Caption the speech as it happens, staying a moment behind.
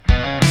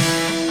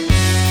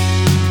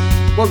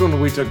Welcome to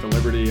We Took the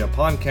Liberty, a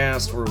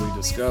podcast where we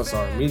discuss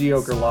our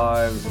mediocre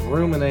lives,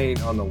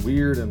 ruminate on the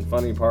weird and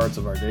funny parts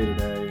of our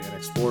day-to-day, and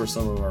explore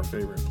some of our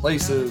favorite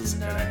places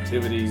and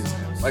activities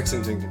in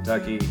Lexington,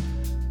 Kentucky.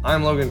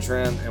 I'm Logan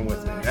Trent, and with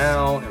me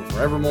now and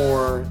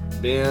forevermore,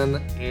 Ben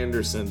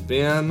Anderson.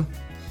 Ben,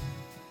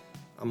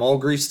 I'm all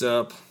greased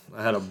up.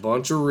 I had a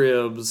bunch of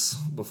ribs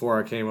before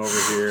I came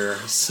over here,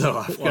 so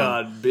I've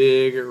got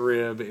big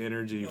rib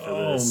energy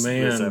for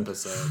this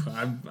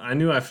episode. I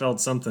knew I felt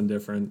something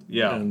different,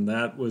 and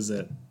that was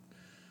it.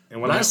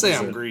 And when I say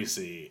I'm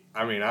greasy,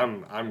 I mean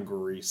I'm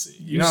greasy.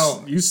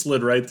 You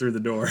slid right through the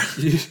door.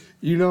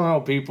 You know how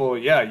people?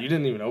 Yeah, you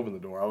didn't even open the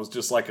door. I was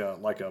just like a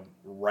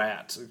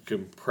rat,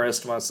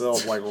 compressed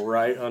myself like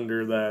right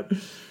under that.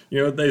 You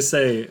know what they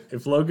say?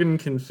 If Logan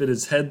can fit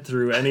his head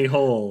through any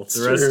hole,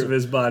 the rest of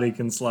his body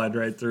can slide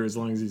right through as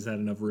long as he's had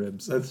enough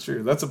ribs. That's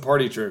true. That's a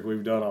party trick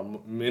we've done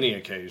on many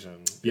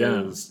occasions.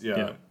 Yeah.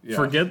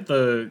 Forget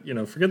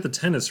the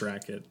tennis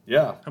racket.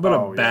 Yeah. How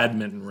about a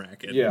badminton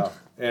racket? Yeah.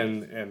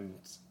 And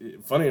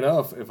funny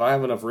enough, if I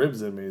have enough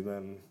ribs in me,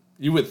 then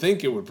you would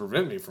think it would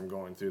prevent me from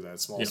going through that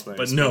small space.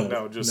 But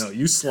no,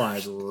 you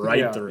slide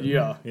right through.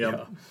 Yeah.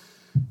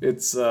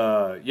 It's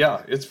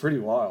it's pretty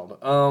wild.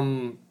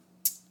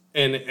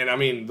 And I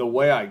mean, the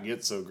way I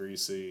get so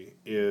greasy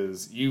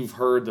is you've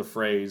heard the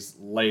phrase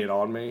 "lay it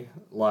on me,"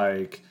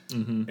 I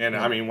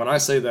mean, when I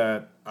say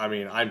that, I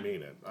mean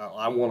it.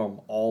 I want them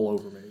all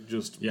over me,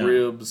 just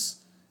ribs.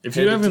 If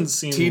you haven't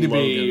seen T to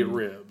B Logan,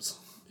 ribs,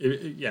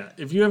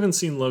 if you haven't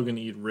seen Logan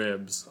eat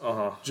ribs,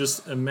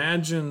 just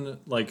imagine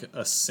like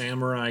a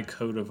samurai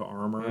coat of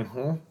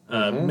armor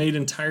made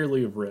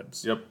entirely of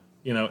ribs. Yep.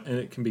 You know, and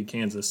it can be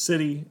Kansas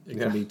City, it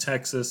can be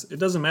Texas. It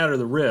doesn't matter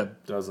the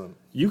rib. Doesn't.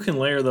 You can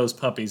layer those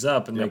puppies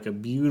up and make a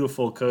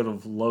beautiful coat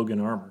of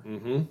Logan armor.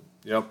 Mm-hmm.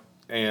 Yep.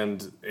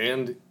 And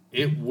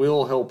it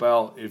will help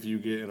out if you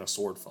get in a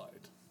sword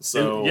fight.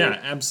 So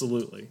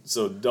absolutely.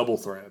 So double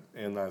threat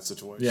in that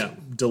situation. Yeah,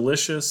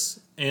 delicious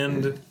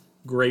and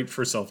great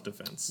for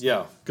self-defense.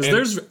 Yeah. Because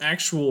there's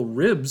actual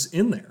ribs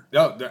in there.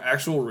 Yeah, they're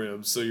actual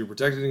ribs, so you're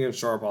protected against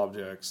sharp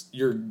objects.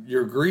 You're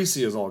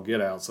greasy as all get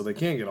out, so they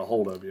can't get a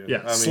hold of you.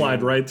 Yeah,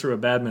 slide right through a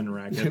badminton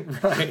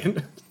racket. Right.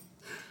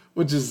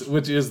 Which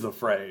is the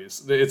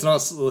phrase. It's not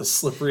as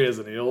slippery as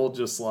an eel,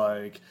 just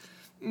like,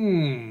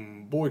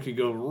 boy could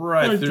go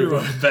right through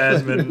a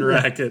badminton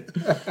racket.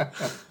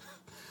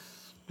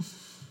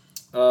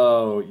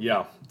 Oh,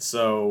 yeah.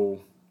 So,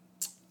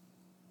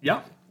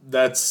 yeah,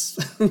 that's...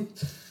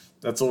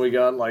 That's all we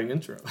got, like,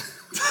 intro.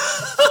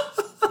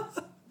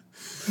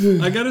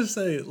 I gotta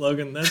say,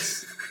 Logan,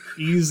 that's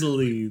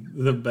easily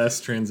the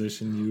best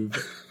transition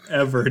you've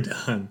ever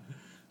done.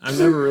 I've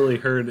never really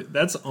heard it.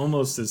 That's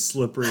almost as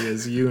slippery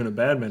as you in a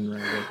badminton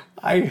racket.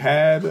 I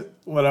had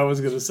what I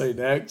was going to say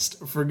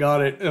next,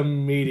 forgot it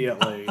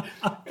immediately,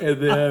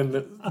 and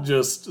then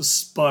just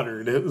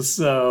sputtered.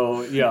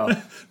 So,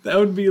 yeah. That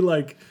would be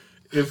like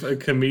if a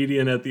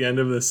comedian at the end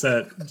of the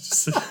set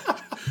just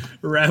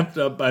wrapped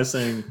up by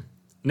saying,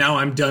 "Now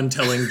I'm done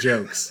telling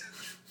jokes."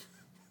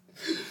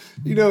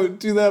 You know,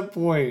 to that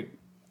point,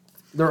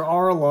 there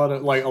are a lot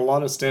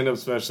of stand-up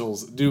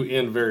specials do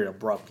end very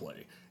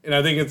abruptly. And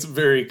I think it's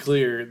very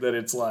clear that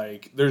it's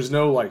like, there's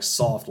no like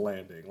soft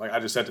landing. Like, I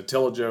just have to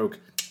tell a joke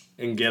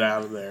and get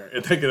out of there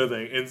and that kind of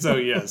thing. And so,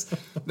 yes,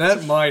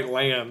 that might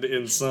land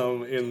in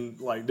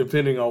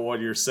depending on what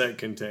your set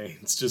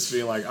contains. Just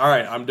being like, all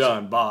right, I'm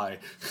done. Bye.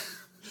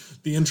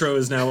 The intro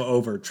is now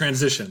over.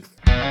 Transition.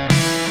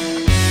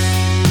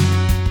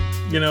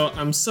 You know,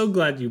 I'm so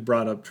glad you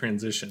brought up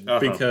transition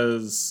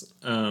because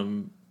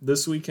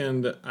this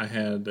weekend I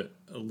had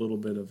a little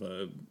bit of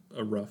a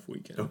rough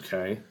weekend.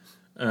 Okay.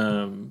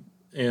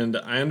 And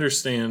I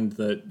understand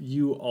that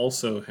you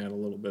also had a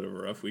little bit of a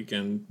rough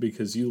weekend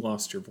because you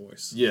lost your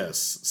voice.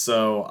 Yes.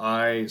 So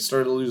I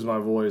started to lose my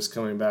voice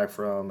coming back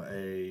from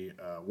a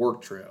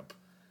work trip,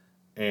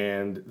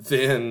 and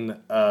then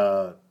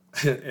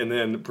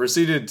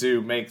proceeded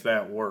to make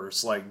that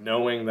worse. Like,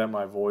 knowing that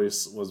my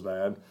voice was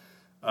bad.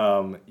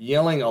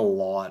 Yelling a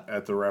lot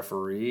at the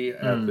referee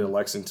at the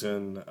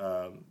Lexington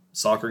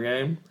soccer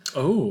game.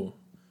 Oh.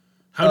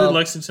 How did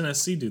Lexington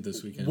SC do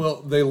this weekend?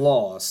 Well, they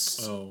lost.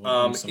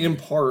 Oh, in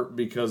part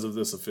because of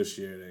this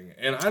officiating.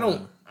 And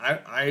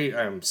I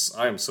am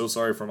so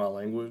sorry for my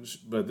language,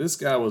 but this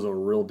guy was a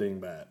real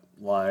dingbat.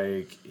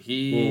 Like,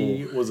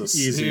 he was a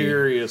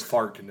serious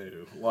fart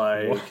canoe.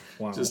 Like,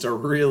 just a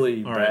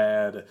really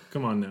bad... Right.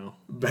 Come on now.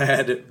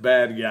 Bad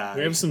guy.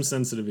 We have some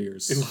sensitive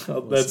ears.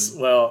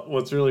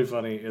 What's really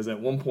funny is at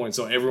one point,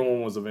 so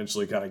everyone was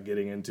eventually kind of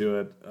getting into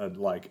it,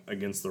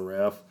 against the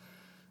ref.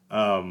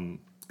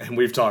 And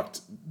we've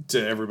talked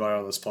to everybody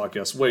on this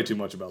podcast way too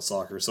much about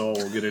soccer, so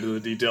we'll get into the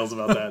details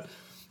about that.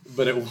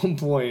 But at one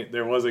point,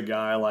 there was a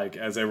guy, like,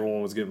 as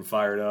everyone was getting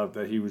fired up,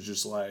 that he was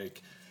just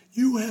like,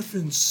 "You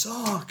effing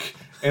suck,"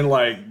 and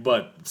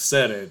but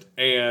said it,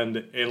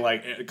 and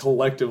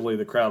collectively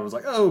the crowd was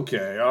like,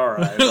 "Okay, all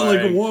right,"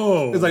 like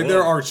whoa, it's like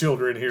there are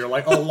children here,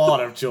 like a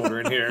lot of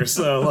children here,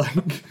 so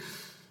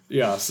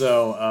yeah,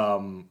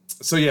 so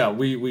So yeah,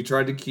 we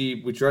tried to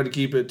keep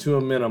it to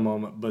a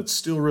minimum, but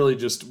still really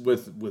just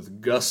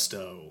with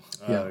gusto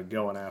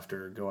going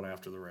after the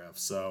refs.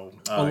 So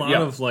a lot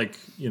of like,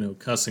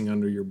 cussing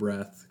under your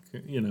breath,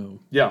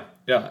 Yeah,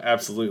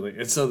 absolutely.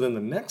 And so then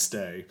the next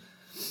day,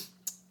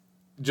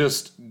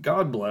 just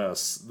God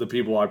bless the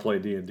people I play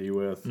D&D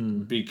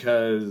with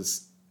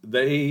because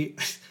they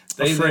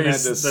a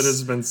phrase that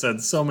has been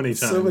said so many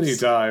times. So many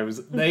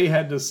times. They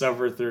had to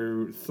suffer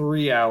through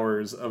 3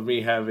 hours of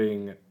me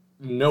having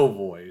no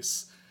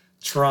voice,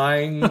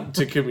 trying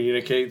to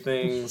communicate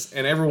things,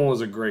 and everyone was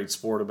a great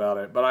sport about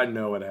it, but I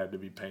know it had to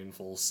be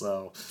painful,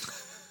 so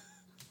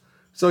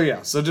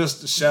yeah, so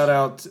just shout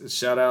out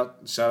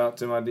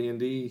to my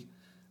D&D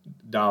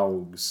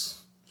dogs.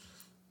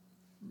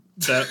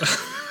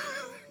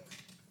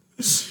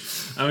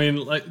 I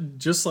mean,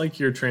 just like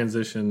your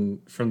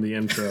transition from the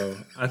intro,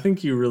 I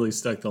think you really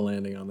stuck the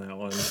landing on that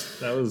one.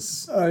 That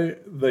was.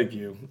 Thank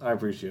you. I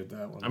appreciate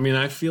that one. I mean,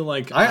 I feel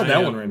like I had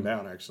that one written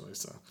down actually.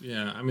 So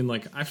yeah, I mean,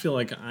 I feel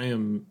like I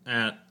am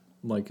at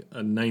like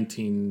a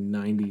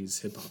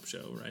 1990s hip hop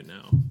show right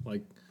now.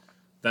 Like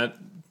that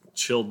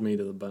chilled me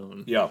to the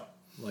bone. Yeah.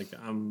 Like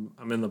I'm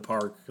in the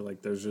park.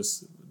 Like there's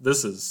just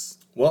this is.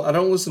 Well, I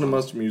don't listen to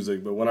much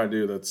music, but when I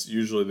do, that's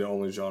usually the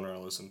only genre I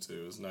listen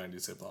to is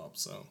 90s hip hop.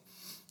 So.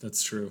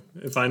 That's true.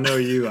 If I know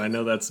you, I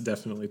know that's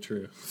definitely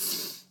true.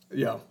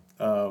 Yeah.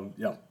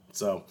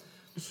 So.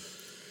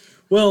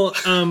 Well,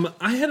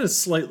 I had a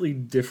slightly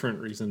different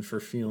reason for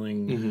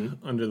feeling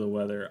under the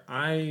weather.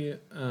 I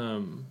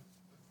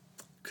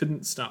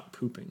couldn't stop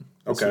pooping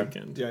this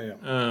weekend.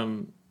 Yeah.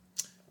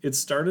 It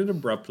started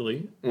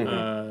abruptly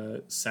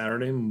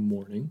Saturday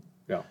morning.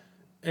 Yeah.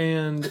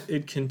 And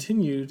it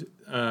continued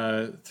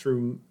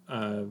through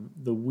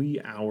the wee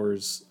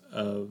hours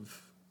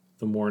of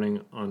the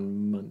morning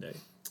on Monday.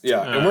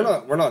 Yeah, and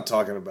we're not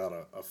talking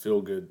about a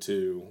feel good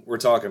too. We're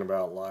talking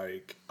about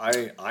like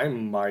I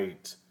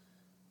might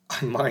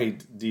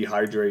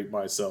dehydrate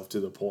myself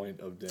to the point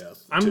of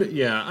death.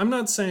 I'm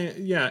not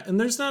saying and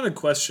there's not a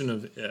question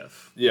of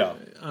if. Yeah.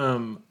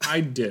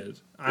 I did.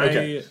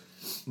 Okay.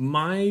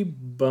 My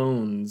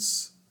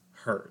bones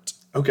hurt.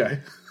 Okay.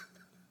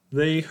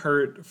 They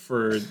hurt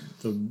for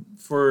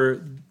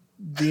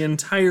the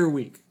entire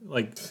week.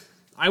 Like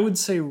I would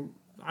say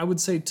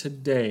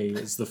today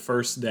is the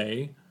first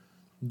day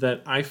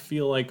that I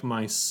feel like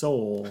my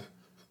soul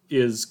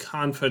is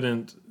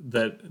confident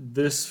that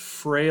this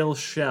frail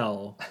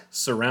shell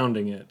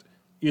surrounding it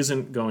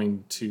isn't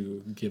going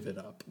to give it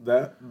up.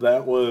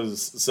 That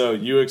was so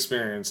you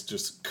experienced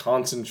just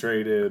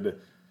concentrated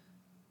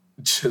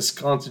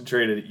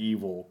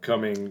evil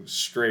coming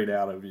straight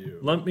out of you.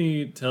 Let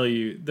me tell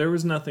you, there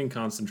was nothing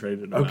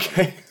concentrated about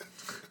okay.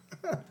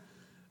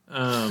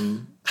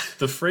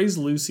 The phrase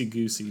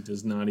loosey-goosey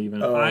does not even...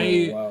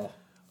 Wow.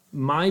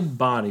 My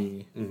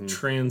body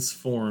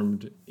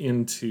transformed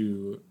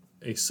into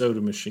a soda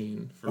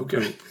machine for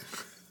poop.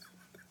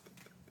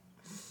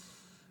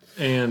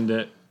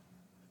 And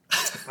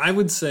I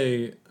would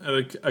say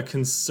a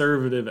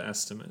conservative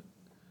estimate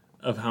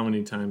of how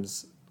many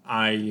times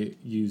I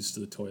used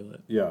the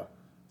toilet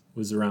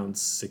was around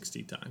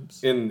 60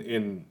 times.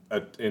 In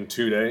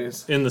 2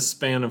 days? In the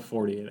span of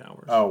 48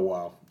 hours. Oh,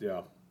 wow.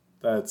 Yeah.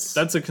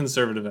 That's a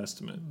conservative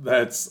estimate.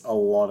 That's a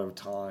lot of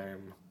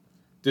time.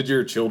 Did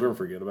your children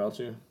forget about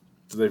you?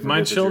 Did they forget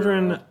my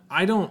children,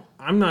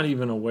 I'm not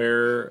even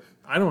aware.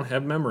 I don't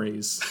have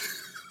memories.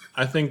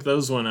 I think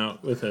those went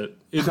out with it.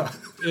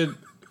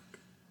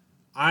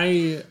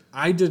 I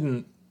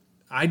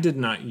did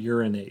not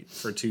urinate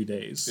for 2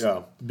 days.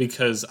 Yeah.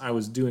 Because I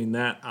was doing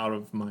that out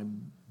of my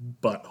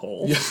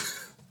butthole. Yeah.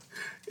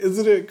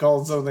 Isn't it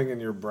called something in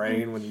your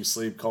brain when you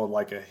sleep called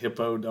like a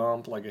hippo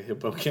dump, like a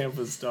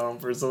hippocampus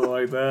dump or something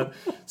like that?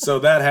 So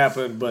that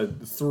happened,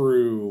 but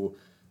through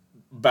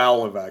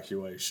bowel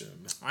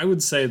evacuation. I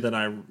would say that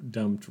I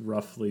dumped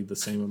roughly the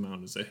same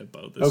amount as a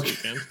hippo this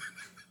weekend.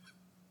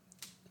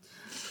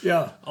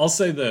 Yeah. I'll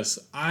say this.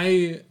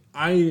 I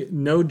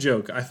no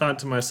joke, I thought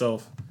to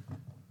myself,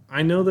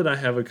 I know that I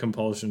have a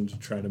compulsion to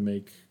try to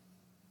make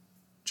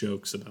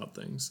jokes about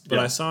things, but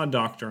I saw a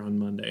doctor on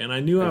Monday, and I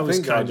knew I was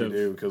thank kind God of... you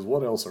do, because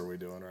what else are we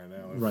doing right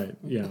now? Right,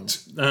 yeah.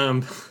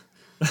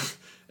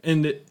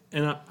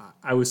 And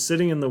I was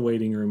sitting in the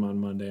waiting room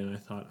on Monday, and I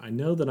thought, I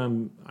know that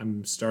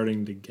I'm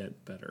starting to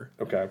get better.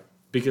 Okay.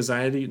 Because I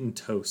had eaten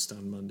toast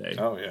on Monday.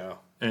 Oh, yeah.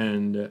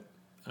 And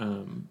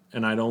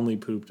I'd only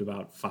pooped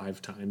about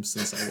 5 times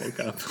since I woke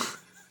up.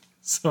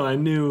 So I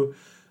knew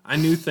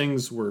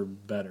things were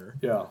better.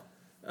 Yeah.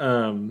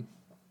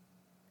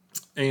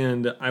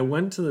 And I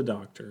went to the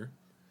doctor,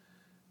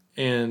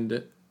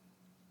 and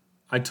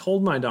I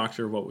told my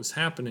doctor what was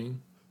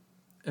happening,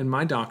 and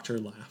my doctor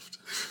laughed.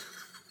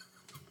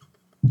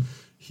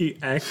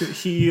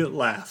 He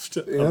laughed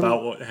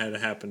about what had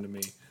happened to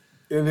me.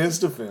 In his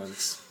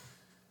defense,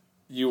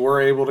 you were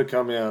able to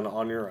come in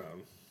on your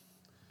own.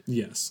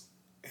 Yes.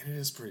 And it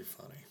is pretty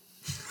funny.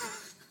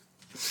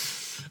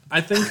 I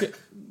think,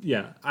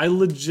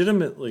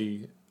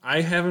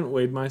 I haven't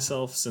weighed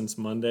myself since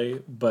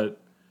Monday, but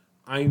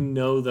I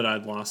know that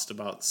I'd lost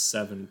about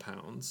 7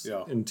 pounds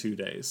in 2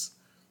 days.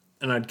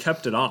 And I'd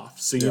kept it off.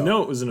 So you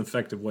know it was an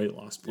effective weight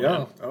loss plan.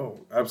 Yeah. Oh,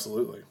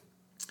 absolutely.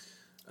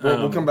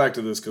 We'll come back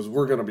to this because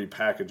we're going to be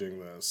packaging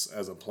this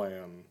as a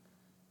plan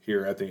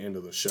here at the end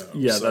of the show.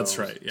 Yeah, so that's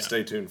right. Yeah.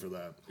 Stay tuned for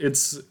that.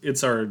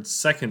 It's our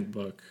second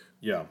book.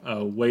 Yeah.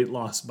 Weight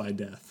Loss by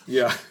Death.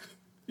 Yeah.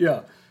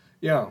 Yeah.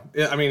 Yeah.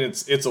 I mean,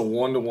 it's a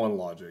 1-to-1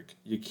 logic.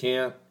 You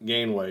can't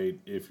gain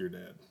weight if you're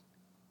dead.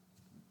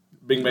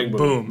 Bing, bang,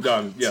 boom.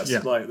 Done. Yes.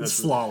 Yeah. That's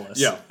flawless.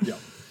 Yeah. Yeah.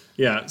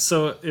 Yeah.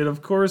 So it,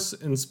 of course,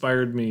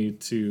 inspired me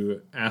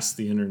to ask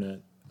the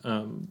internet,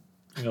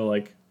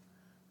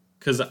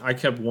 because I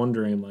kept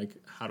wondering, like,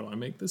 how do I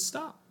make this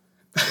stop?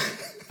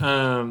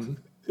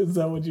 Is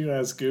that what you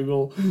asked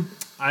Google?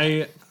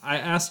 I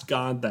asked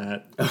God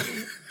that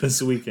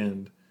this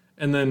weekend,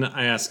 and then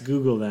I asked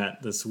Google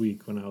that this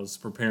week when I was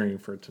preparing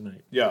for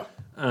tonight. Yeah.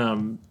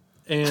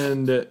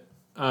 They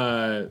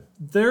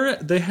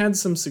had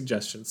some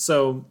suggestions.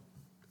 So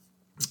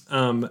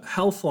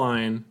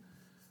Healthline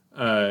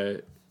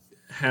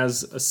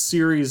has a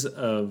series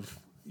of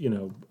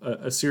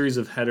a series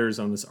of headers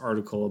on this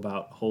article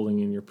about holding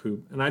in your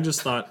poop, and I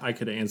just thought I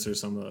could answer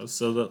some of those.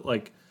 So that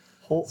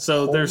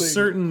there's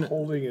certain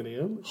holding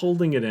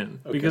it in,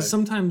 because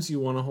sometimes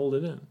you want to hold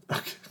it in.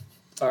 Okay.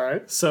 All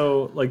right.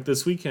 So like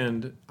this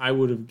weekend, I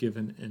would have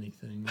given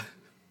anything.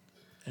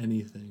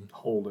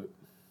 Hold it.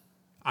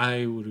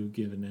 I would have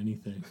given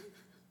anything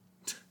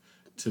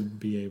to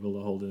be able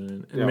to hold it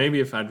in, and maybe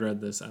if I'd read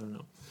this, I don't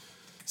know.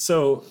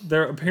 So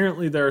there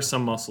are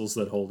some muscles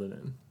that hold it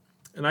in.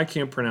 And I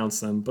can't pronounce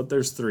them, but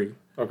there's 3.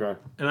 Okay.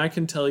 And I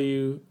can tell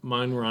you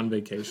mine were on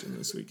vacation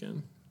this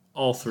weekend.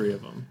 All 3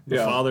 of them. The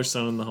Father,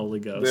 Son, and the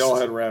Holy Ghost. They all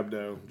had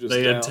rhabdo.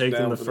 They had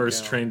taken the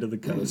first train to the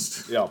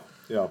coast. Yeah.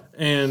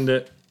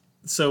 And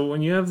so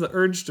when you have the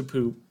urge to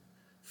poop,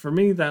 for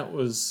me, that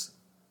was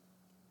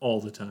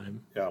all the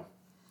time. Yeah.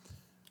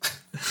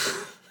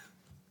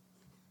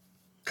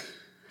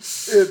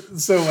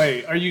 So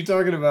wait, are you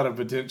talking about a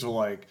potential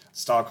like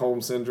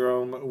Stockholm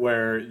syndrome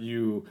where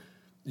you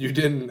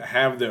didn't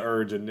have the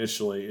urge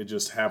initially, it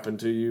just happened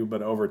to you,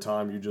 but over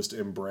time you just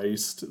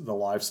embraced the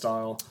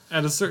lifestyle?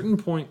 At a certain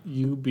point,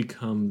 you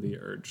become the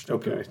urge to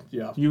poop.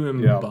 Yeah. You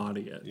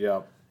embody it.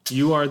 Yeah.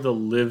 You are the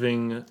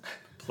living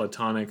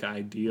platonic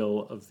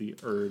ideal of the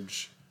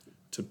urge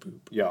to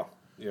poop. Yeah.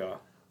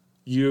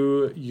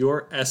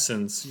 Your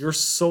essence, your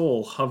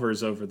soul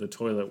hovers over the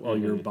toilet while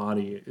your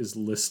body is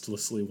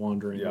listlessly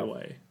wandering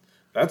away.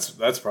 That's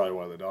probably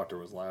why the doctor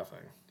was laughing.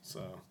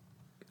 So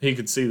he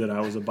could see that I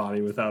was a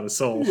body without a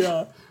soul.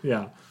 Yeah.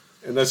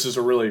 And that's just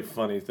a really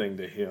funny thing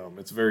to him.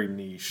 It's very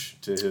niche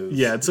to his.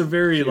 Yeah, it's a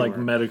very humor. like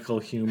medical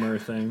humor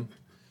thing.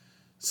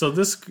 So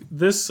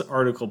this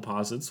article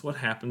posits what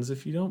happens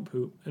if you don't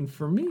poop. And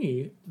for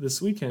me,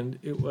 this weekend,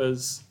 it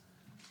was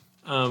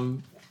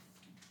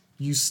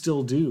you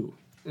still do.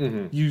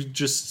 Mm-hmm. You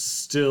just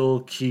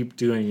still keep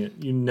doing it.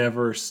 You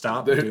never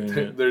stop doing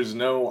it. There's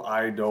no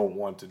I don't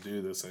want to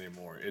do this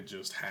anymore. It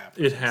just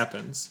happens. It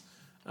happens.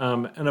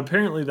 And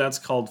apparently that's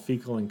called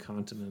fecal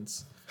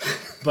incontinence.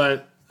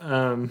 But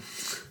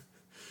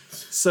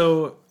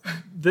so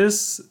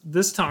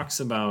this talks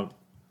about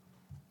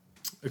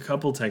a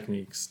couple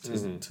techniques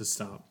to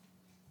stop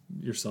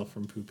yourself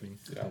from pooping.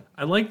 Yeah.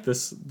 I like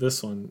this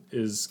one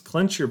is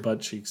clench your butt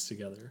cheeks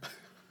together.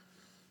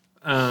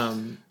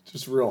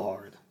 Just real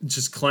hard.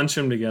 Just clench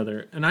them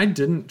together. And I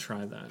didn't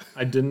try that.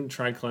 I didn't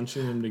try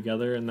clenching them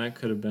together, and that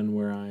could have been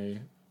where I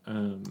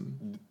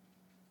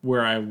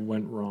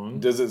went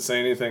wrong. Does it say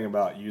anything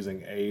about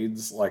using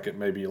aids, like it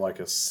may be like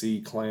a C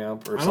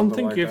clamp or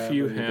something like that? I don't think if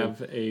you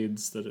have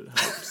aids that it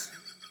helps.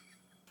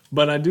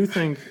 But I do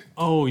think,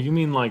 you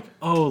mean like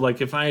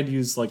if I had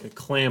used like a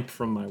clamp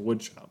from my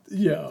wood shop.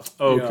 Yeah.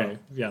 Okay.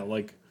 Yeah,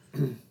 like,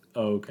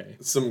 okay.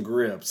 Some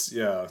grips,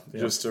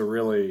 just to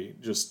really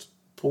just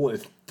pull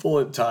it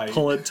tight.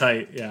 Pull it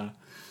tight, yeah.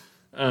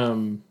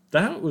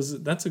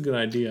 That's a good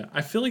idea.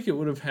 I feel like it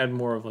would have had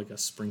more of like a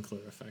sprinkler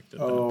effect at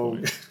that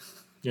point.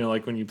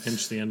 Like when you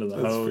pinch the end of the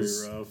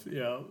hose. That's pretty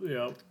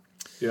rough.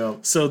 Yeah.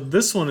 So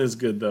this one is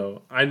good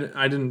though. I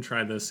didn't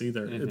try this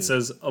either. Mm-hmm. It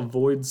says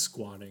avoid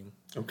squatting.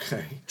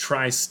 Okay.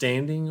 Try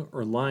standing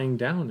or lying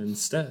down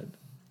instead.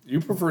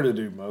 You prefer to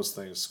do most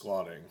things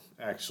squatting,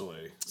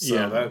 actually.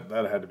 So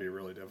that had to be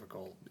really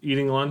difficult.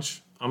 Eating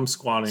lunch, I'm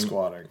squatting.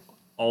 Squatting.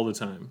 All the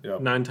time.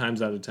 Yep. 9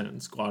 times out of 10,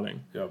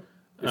 squatting. Yep.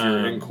 If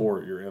you're in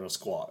court, you're in a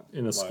squat.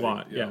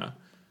 Squat, yeah.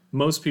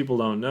 Most people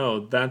don't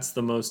know that's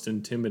the most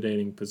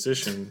intimidating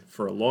position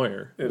for a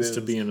lawyer is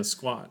to be in a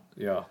squat.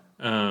 Yeah.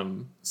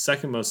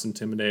 Second most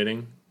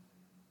intimidating,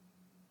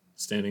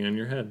 standing on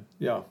your head.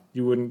 Yeah.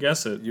 You wouldn't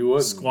guess it. You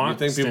wouldn't. Squat, you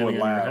think people would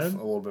laugh a head.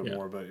 little bit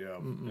more, but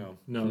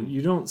No,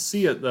 you don't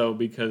see it though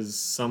because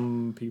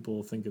some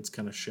people think it's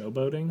kind of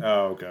showboating.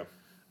 Oh, okay.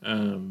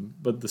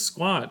 But the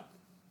squat.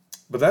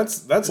 But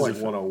that's like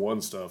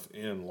 101 stuff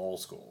in law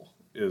school.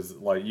 Is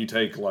like you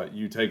take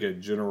a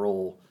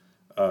general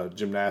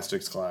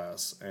gymnastics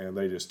class and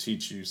they just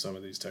teach you some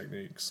of these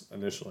techniques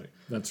initially.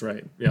 That's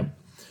right. Yep.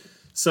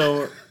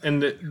 So,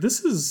 and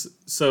this is,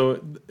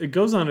 so it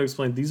goes on to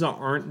explain these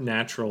aren't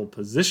natural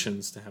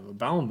positions to have a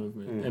bowel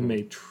movement and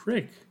may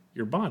trick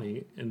your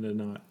body into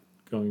not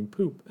going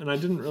poop. And I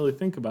didn't really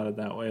think about it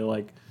that way.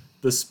 Like,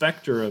 the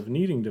specter of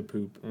needing to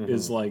poop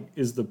is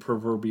the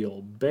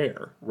proverbial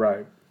bear.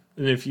 Right.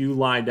 And if you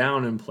lie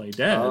down and play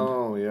dead,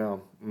 Oh, yeah.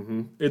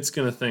 it's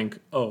going to think,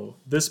 oh,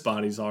 this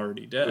body's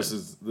already dead. This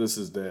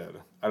is dead.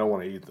 I don't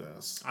want to eat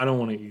this. I don't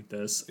want to eat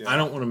this. Yeah. I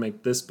don't want to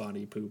make this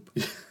body poop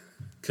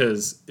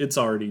because it's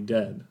already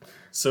dead.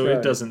 So Right.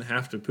 it doesn't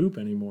have to poop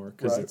anymore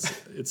because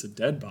Right. it's a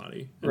dead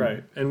body. And,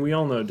 Right. And we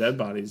all know dead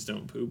bodies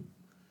don't poop.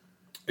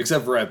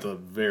 Except for at the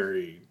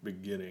very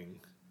beginning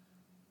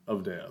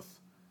of death.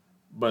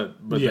 But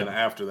Yeah. then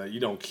after that, you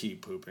don't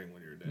keep pooping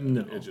when you're dead.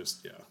 No. It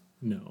just, yeah.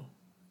 No.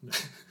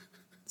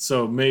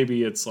 So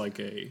maybe it's like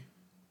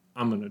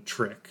I'm going to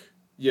trick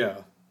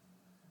Yeah.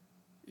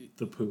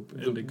 the poop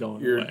into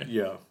going You're, away.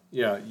 yeah.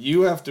 Yeah.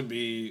 You have to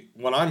be,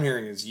 what I'm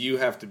hearing is you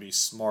have to be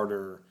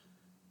smarter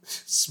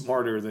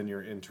than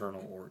your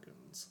internal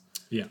organs.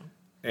 Yeah.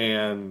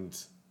 And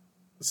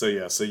so,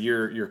 yeah, so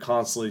you're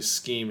constantly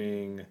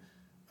scheming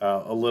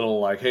a little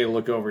like, hey,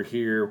 look over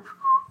here.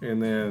 And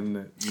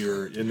then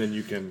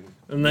you can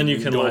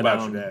go go about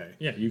down. your day.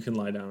 Yeah, you can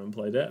lie down and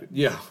play dead.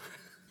 Yeah.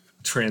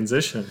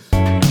 Transition.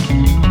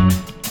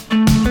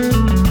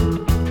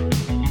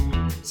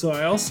 So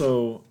I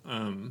also,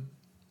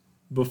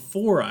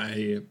 before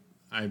I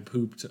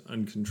pooped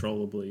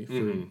uncontrollably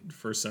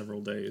for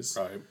several days,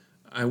 Right.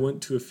 I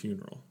went to a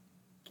funeral.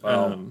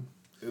 Well,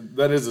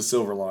 that is a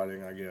silver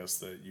lining, I guess,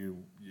 that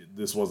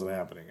this wasn't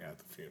happening at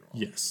the funeral.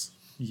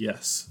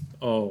 Yes.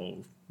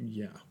 Oh,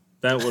 yeah.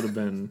 That would have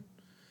been.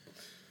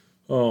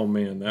 Oh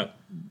man,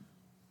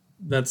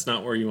 that's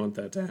not where you want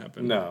that to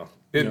happen. No.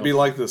 It'd be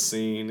like the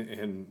scene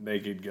in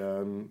Naked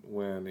Gun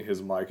when his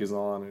mic is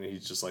on and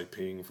he's just like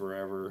peeing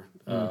forever.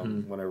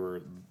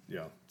 Whenever,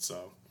 yeah.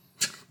 So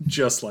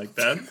Just like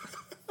that.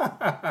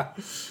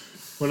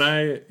 When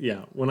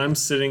I'm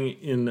sitting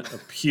in a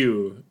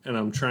pew and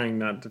I'm trying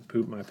not to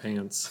poop my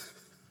pants,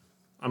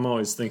 I'm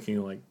always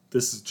thinking like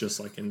this is just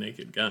like a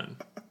Naked Gun.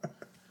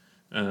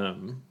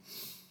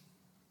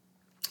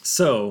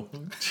 So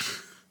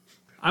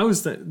I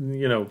was,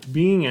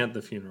 being at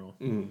the funeral,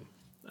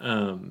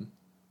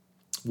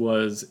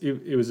 was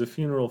a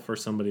funeral for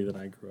somebody that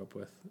I grew up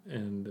with,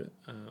 and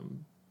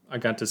I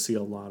got to see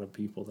a lot of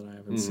people that I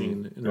haven't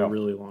seen in a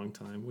really long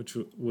time, which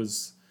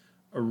was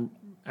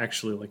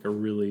actually like a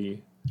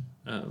really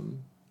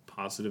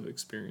positive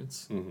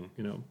experience.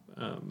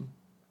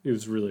 It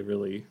was really,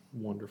 really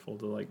wonderful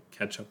to like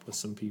catch up with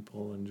some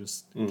people and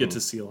just get to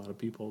see a lot of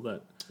people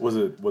that. was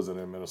it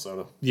in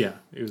Minnesota? Yeah,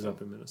 it was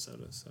up in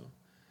Minnesota. So,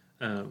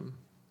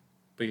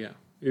 but yeah,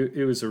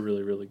 it was a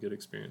really, really good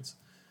experience.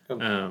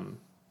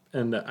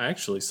 And I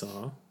actually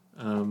saw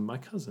my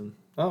cousin.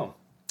 Oh.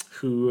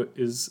 Who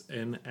is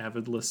an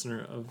avid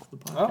listener of the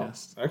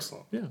podcast. Oh,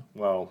 excellent. Yeah.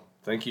 Well,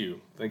 thank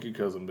you. Thank you,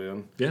 Cousin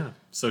Ben. Yeah.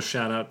 So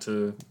shout out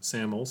to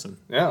Sam Olson.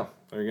 Yeah,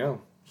 there you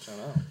go. Shout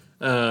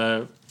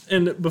out.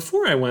 And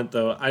before I went,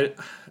 though,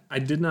 I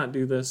did not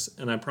do this,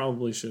 and I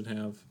probably should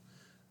have.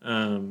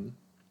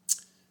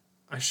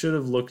 I should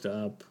have looked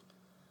up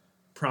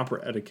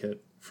proper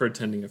etiquette for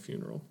attending a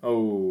funeral.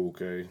 Oh,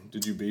 okay.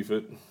 Did you beef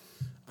it?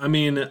 I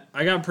mean,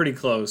 I got pretty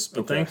close,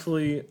 but Okay.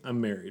 thankfully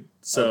I'm married.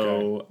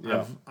 So Okay,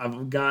 yeah.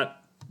 I've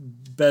got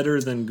better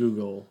than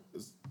Google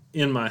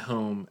in my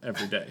home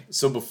every day.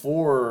 So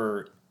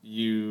before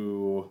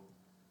you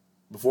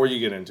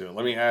get into it,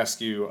 let me ask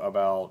you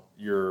about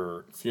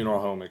your funeral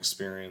home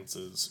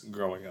experiences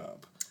growing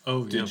up.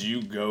 Oh, Did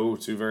you go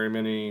to very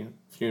many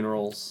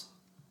funerals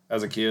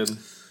as a kid?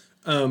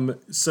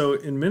 So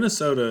in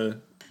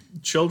Minnesota,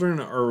 children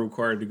are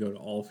required to go to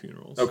all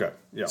funerals. Okay,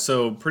 yeah.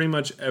 So pretty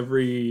much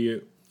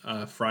every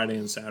Friday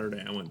and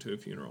Saturday, I went to a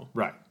funeral.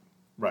 Right.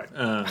 Right.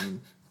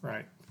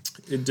 Right.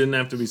 It didn't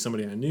have to be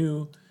somebody I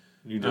knew.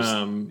 You just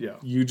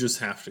You just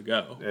have to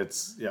go.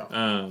 it's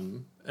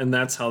And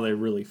that's how they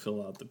really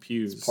fill out the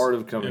pews. It's part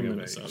of coming in of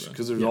Minnesota. age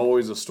because there's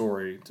always a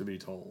story to be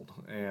told,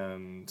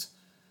 and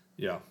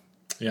yeah,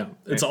 Yeah.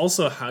 It's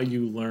also how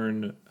you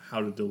learn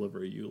how to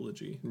deliver a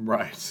eulogy.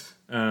 right.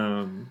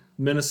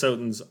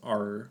 Minnesotans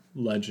are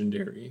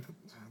legendary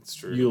That's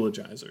true.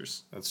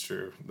 eulogizers. That's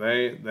true.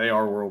 They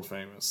are world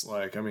famous.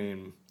 Like, I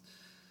mean,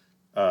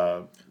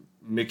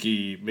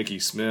 Mickey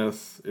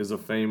Smith is a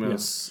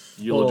famous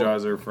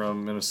eulogizer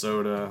from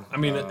Minnesota. I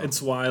mean,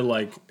 it's why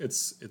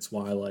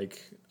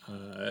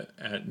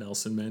at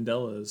Nelson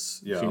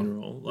Mandela's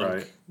funeral, like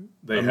right.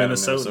 They a had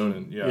Minnesotan. a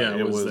Minnesotan. Yeah,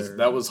 it was there.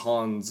 that was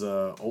Hans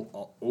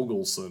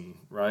Ogelson,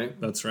 right?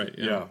 That's right.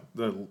 Yeah.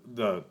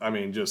 I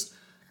mean, just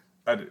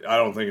I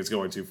don't think it's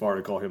going too far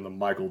to call him the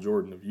Michael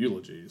Jordan of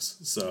eulogies.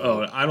 So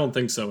Oh, I don't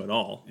think so at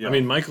all. Yeah. I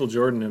mean, Michael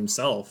Jordan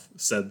himself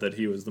said that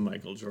he was the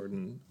Michael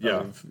Jordan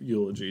of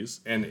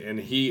eulogies. and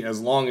he, as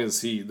long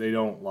as they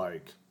don't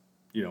like,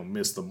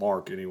 miss the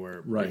mark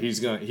anywhere. Right.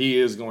 He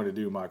is going to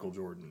do Michael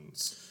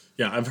Jordan's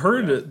Yeah, I've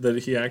heard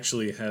that he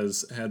actually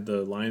has had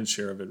the lion's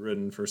share of it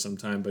written for some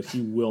time, but he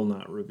will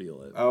not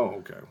reveal it. Oh,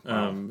 okay.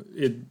 Wow.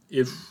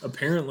 It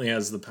apparently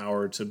has the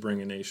power to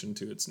bring a nation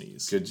to its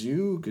knees. Could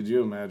you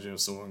imagine if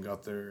someone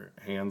got their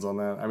hands on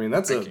that? I mean,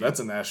 that's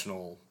a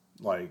national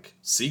like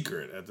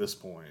secret at this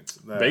point.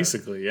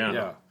 Basically, yeah.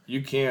 Yeah.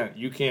 You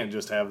can't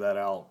just have that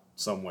out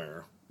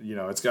somewhere. You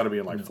know, it's got to be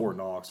in like Fort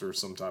Knox or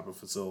some type of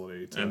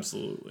facility.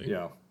 Absolutely.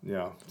 Yeah.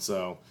 Yeah.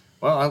 So,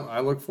 well, I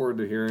look forward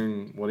to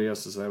hearing what he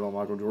has to say about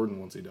Michael Jordan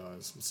once he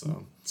dies.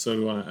 So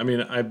do I. I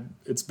mean,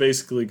 it's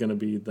basically going to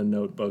be the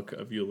Notebook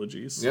of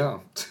eulogies. Yeah.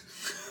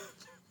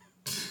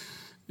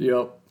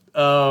 Yep.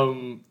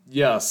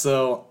 Yeah.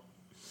 So,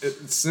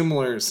 it's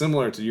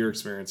similar to your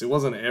experience. It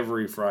wasn't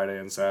every Friday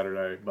and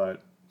Saturday,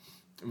 but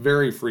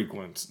very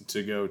frequent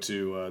to go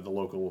to the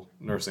local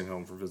nursing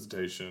home for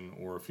visitation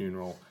or a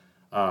funeral.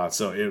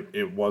 So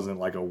it wasn't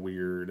like a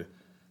weird.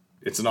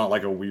 It's not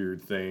like a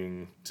weird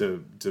thing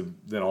to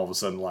then all of a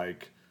sudden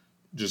like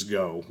just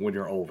go when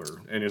you're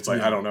older, and it's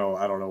like I don't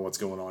know what's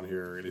going on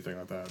here or anything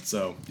like that.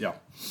 So yeah.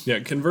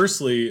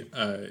 Conversely,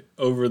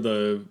 over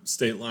the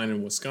state line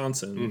in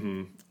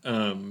Wisconsin,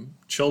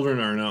 children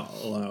are not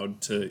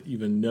allowed to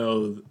even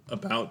know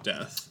about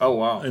death. Oh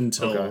wow!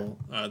 Until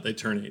they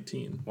turn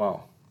 18.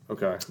 Wow.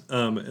 Okay.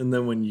 And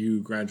then when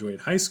you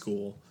graduate high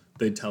school,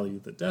 they tell you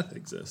that death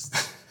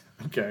exists.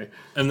 Okay.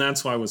 And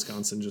that's why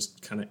Wisconsin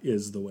just kind of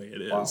is the way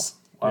it is.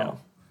 Wow. Yeah.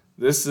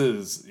 This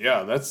is,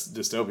 that's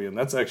dystopian.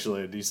 That's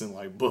actually a decent,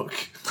 like, book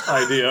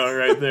idea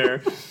right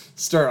there.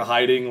 Start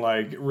hiding,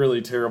 like,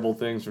 really terrible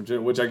things from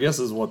children, which I guess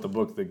is what the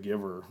book The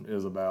Giver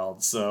is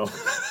about. So,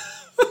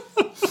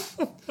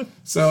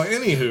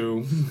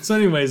 anywho. So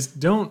anyways,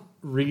 don't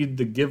read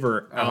The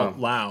Giver out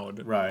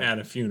loud Right. at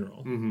a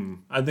funeral. Mm-hmm.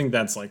 I think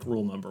that's, like,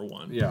 rule number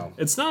one. Yeah.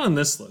 It's not on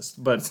this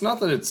list, but... It's not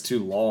that it's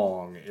too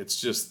long.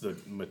 It's just the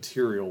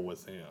material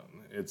within.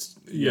 It's...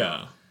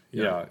 Yeah.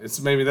 It's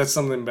maybe that's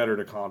something better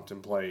to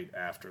contemplate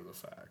after the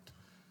fact.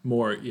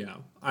 More, yeah.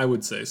 I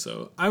would say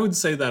so. I would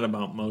say that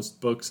about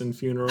most books and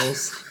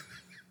funerals.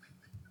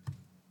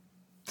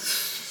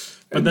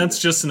 But that's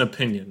just an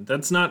opinion.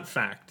 That's not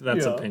fact.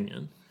 That's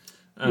opinion.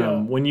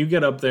 When you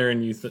get up there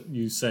and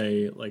you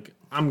say, like,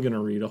 I'm going to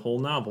read a whole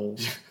novel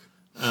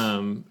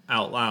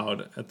out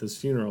loud at this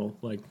funeral,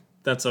 like,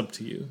 that's up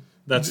to you.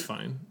 That's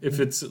fine. If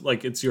it's,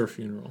 like, it's your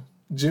funeral.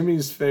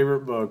 Jimmy's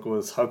favorite book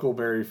was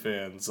Huckleberry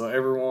Finn. So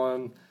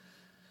everyone...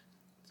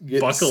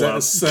 Buckle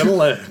up.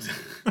 Settle in.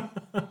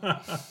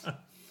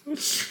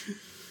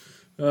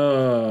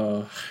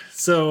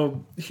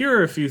 So here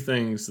are a few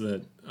things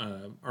that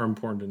are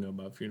important to know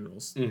about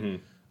funerals.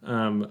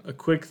 Mm-hmm. A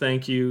quick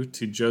thank you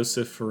to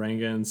Joseph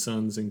Ferenga and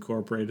Sons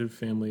Incorporated,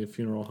 Family of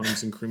Funeral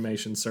Homes and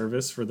Cremation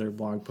Service, for their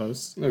blog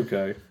posts.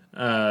 Okay.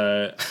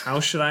 How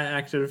should I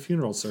act at a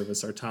funeral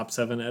service? Our top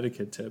 7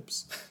 etiquette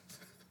tips.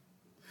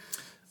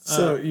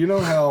 So you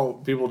know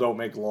how people don't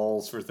make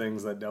laws for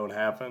things that don't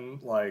happen?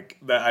 Like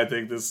that, I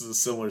think this is a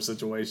similar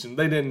situation.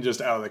 They didn't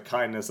just out of the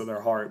kindness of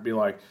their heart be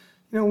like,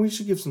 we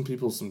should give some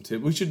people some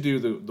tips. We should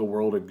do the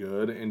world a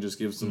good and just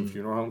give some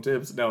funeral home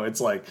tips. No, it's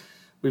like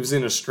we've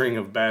seen a string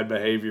of bad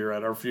behavior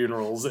at our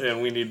funerals,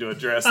 and we need to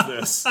address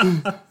this.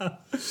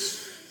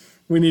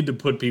 We need to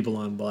put people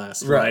on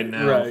blast right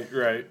now.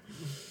 Right.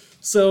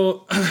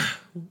 So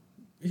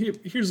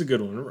here's a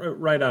good one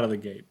right out of the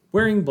gate.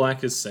 Wearing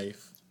black is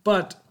safe,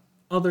 but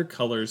other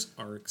colors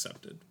are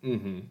accepted.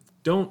 Mm-hmm.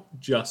 Don't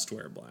just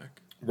wear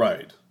black.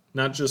 Right.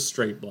 Not just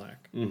straight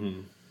black.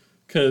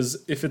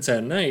 Because if it's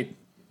at night,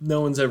 no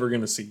one's ever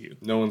going to see you.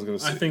 No one's going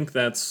to see you. I think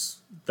that's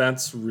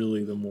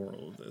really the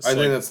moral of this. I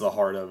think that's the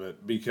heart of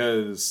it,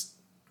 because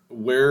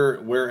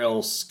where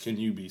else can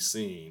you be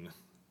seen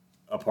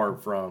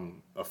apart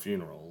from a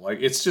funeral? Like,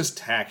 it's just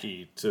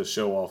tacky to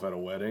show off at a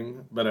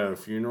wedding, but at a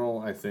funeral,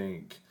 I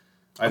think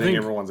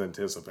everyone's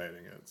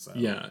anticipating it. So.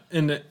 Yeah,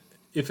 and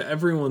if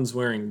everyone's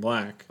wearing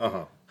black,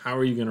 how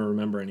are you going to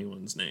remember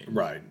anyone's name?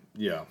 Right.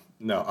 Yeah.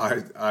 No,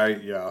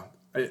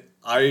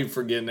 I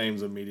forget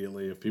names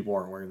immediately if people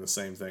aren't wearing the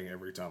same thing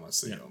every time I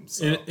see them.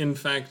 So. In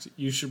fact,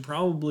 you should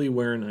probably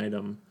wear an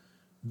item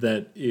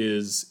that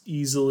is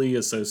easily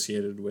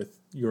associated with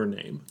your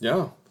name.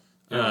 Yeah.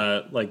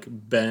 Like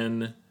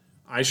Ben,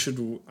 I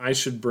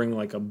should bring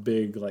like a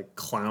big like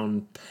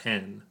clown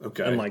pen.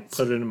 Okay. And like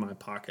put it in my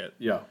pocket.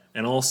 Yeah.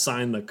 And I'll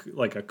sign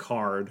like a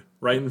card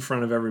right in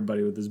front of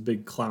everybody with this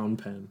big clown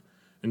pen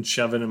and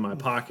shove it in my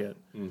pocket.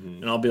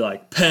 Mm-hmm. And I'll be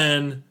like,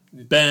 Pen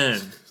Ben.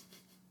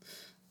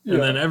 Yeah.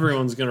 And then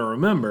everyone's going to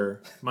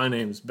remember my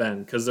name's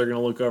Ben, because they're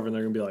going to look over and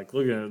they're going to be like,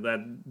 look at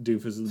that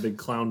doofus with the big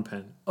clown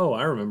pen. Oh,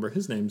 I remember.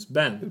 His name's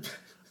Ben.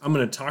 I'm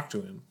going to talk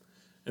to him.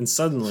 And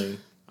suddenly,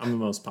 I'm the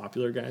most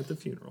popular guy at the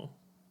funeral.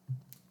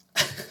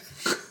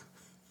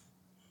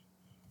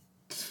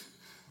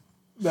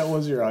 That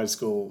was your high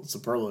school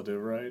superlative,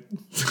 right?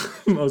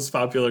 Most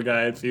popular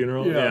guy at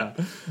funeral? Yeah.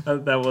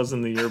 That was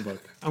in the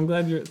yearbook. I'm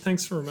glad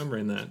thanks for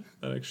remembering that.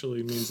 That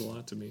actually means a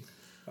lot to me.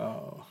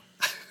 Oh.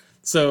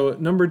 So,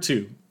 number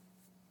 2.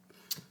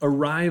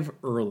 Arrive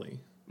early.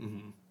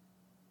 Mm-hmm.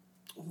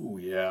 Ooh,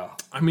 yeah.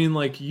 I mean,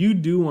 like, you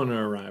do want to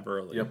arrive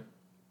early. Yep.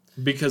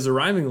 Because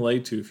arriving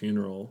late to a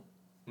funeral,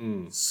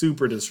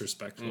 super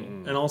disrespectful.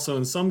 And also,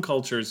 in some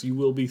cultures, you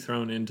will be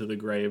thrown into the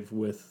grave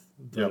with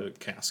the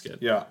casket.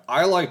 Yeah,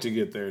 I like to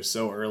get there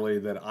so early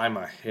that I'm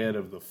ahead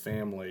of the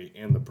family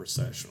in the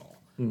processional.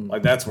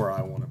 Like, that's where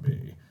I want to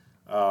be.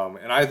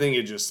 And I think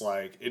it just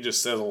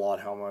says a lot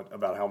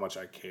about how much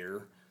I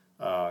care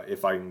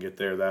if I can get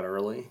there that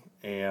early.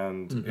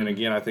 And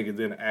again, I think it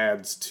then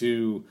adds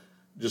to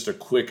just a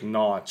quick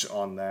notch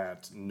on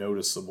that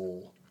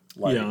noticeable.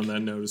 Like, on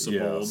that noticeable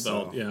belt.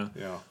 So,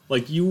 yeah.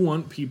 Like, you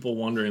want people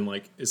wondering,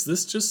 like, is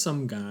this just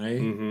some guy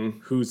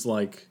who's,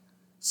 like,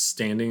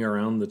 standing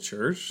around the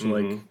church?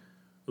 Like,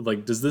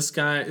 is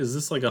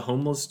this like a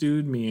homeless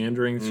dude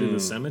meandering through the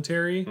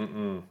cemetery?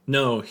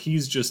 No,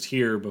 he's just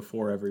here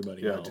before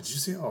everybody else. Did you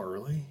see how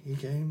early he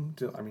came?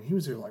 He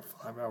was here like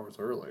 5 hours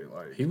early.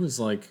 Like, he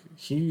was like,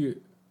 he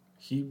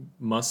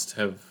must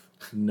have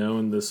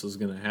known this was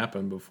going to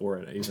happen before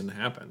it even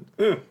happened.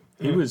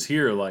 He was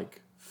here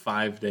like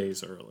 5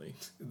 days early.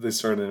 They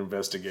started an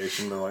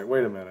investigation. They're like,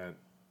 wait a minute.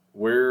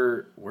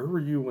 Where were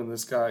you when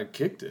this guy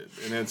kicked it?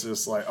 And it's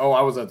just like, oh,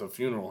 I was at the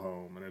funeral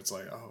home. And it's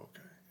like, oh,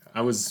 okay. I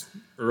was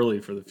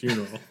early for the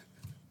funeral.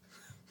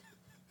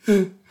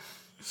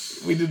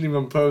 We didn't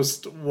even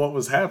post what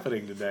was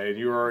happening today, and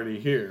you were already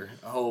here.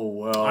 Oh,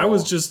 well. I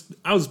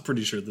was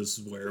pretty sure this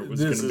is where it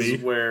was going to be. This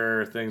is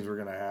where things were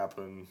going to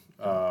happen.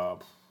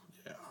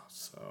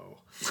 So.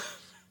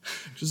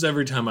 Just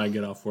every time I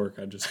get off work,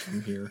 I just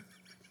come here.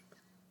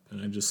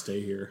 And I just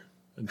stay here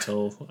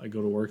until I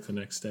go to work the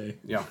next day.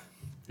 Yeah.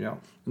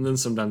 And then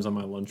sometimes on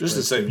my lunch just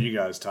break. to save you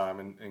guys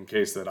time, in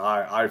case that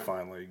I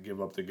finally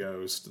give up the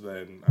ghost,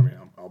 then,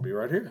 I'll be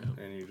right here.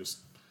 Yeah. And you just...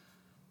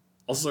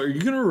 Also, are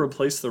you going to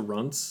replace the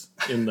runts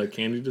in the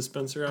candy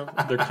dispenser?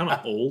 They're kind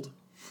of old.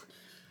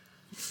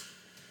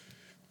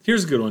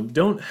 Here's a good one.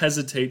 Don't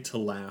hesitate to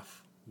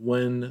laugh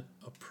when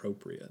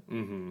appropriate.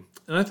 And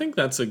I think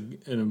that's an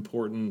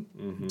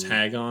important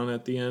tag on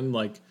at the end.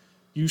 Like,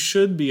 you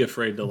should be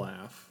afraid to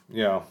laugh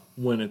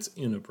when it's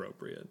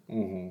inappropriate.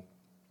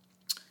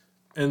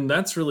 And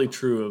that's really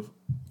true of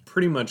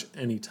pretty much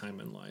any time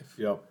in life.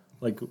 Yep.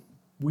 Like,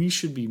 we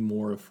should be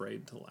more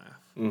afraid to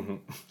laugh.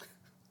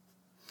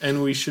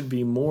 And we should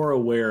be more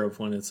aware of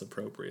when it's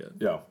appropriate.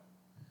 Yeah.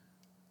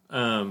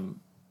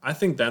 I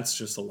think that's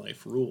just a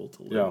life rule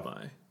to live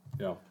by.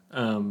 Yeah.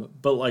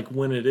 But, like,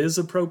 when it is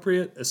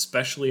appropriate,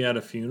 especially at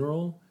a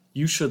funeral,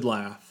 you should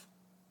laugh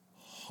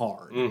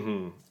hard.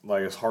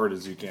 Like, as hard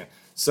as you can.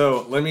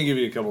 So, let me give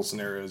you a couple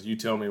scenarios. You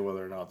tell me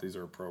whether or not these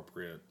are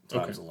appropriate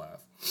times to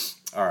laugh.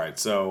 All right,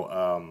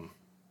 so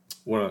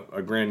when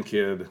a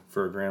grandkid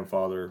for a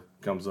grandfather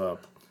comes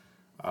up,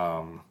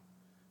 and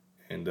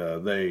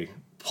they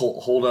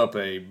hold up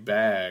a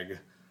bag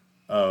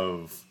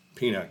of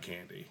peanut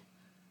candy,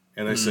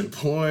 and they said,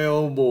 "Boy,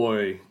 oh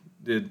boy,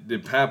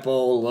 did Papa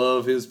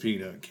love his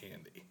peanut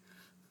candy?"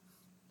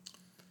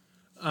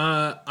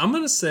 I'm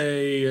gonna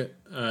say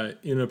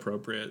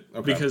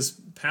inappropriate because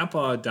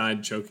Papa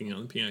died choking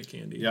on peanut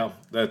candy. Yeah,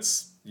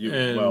 that's you.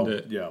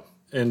 Yeah.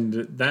 And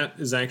that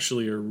is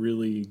actually a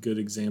really good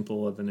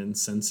example of an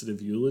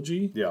insensitive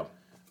eulogy. Yeah.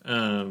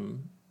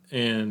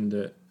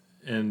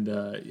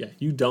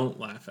 You don't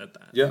laugh at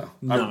that. Yeah.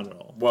 Not at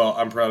all. Well,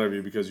 I'm proud of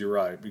you because you're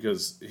right.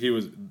 Because he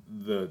was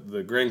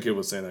the grandkid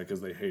was saying that because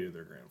they hated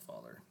their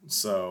grandfather.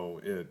 So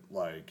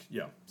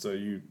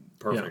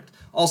perfect.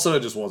 Yeah. Also,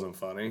 it just wasn't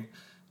funny.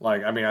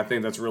 Like, I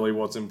think that's really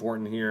what's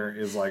important here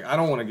is, like, I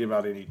don't want to give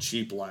out any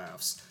cheap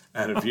laughs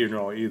at a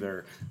funeral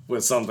either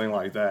with something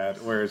like that,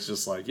 where it's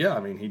just like,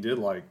 he did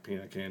like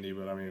peanut candy,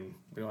 but we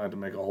don't have to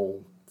make a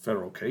whole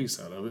federal case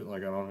out of it.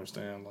 Like, I don't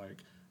understand, like,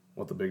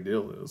 what the big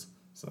deal is.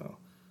 So,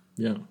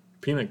 yeah,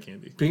 peanut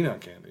candy.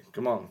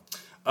 Come on.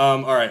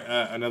 All right,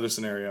 another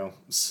scenario.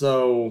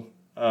 So,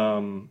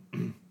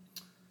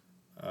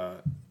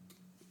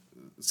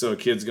 so a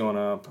kid's going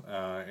up,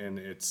 and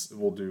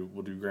we'll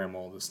do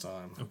grandma this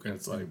time. Okay.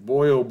 It's like,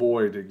 boy, oh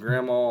boy, did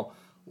grandma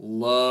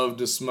love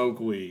to smoke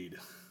weed.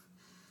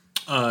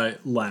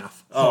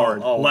 Laugh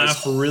hard.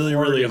 Laugh really,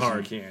 really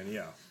hard. You can,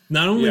 yeah.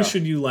 Not only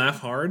should you laugh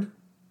hard,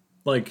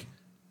 like,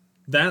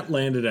 that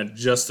landed at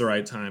just the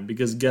right time,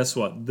 because guess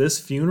what? This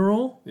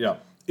funeral,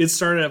 it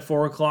started at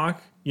 4:00.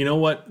 You know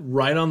what?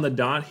 Right on the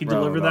dot, he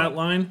delivered that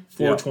line.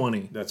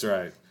 4:20. That's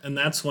right. And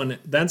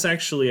that's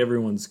actually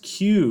everyone's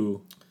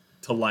cue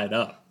to light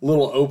up.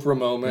 Little Oprah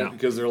moment,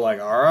 because they're like,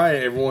 all right,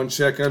 everyone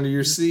check under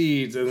your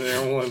seats. And then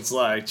everyone's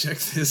like, check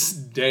this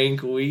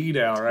dank weed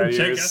out right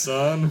here,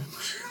 son.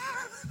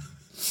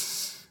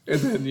 And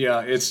then,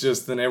 it's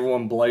just, then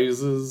everyone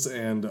blazes,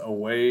 and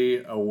away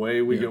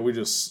we go. We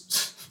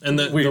just, and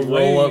we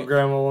roll up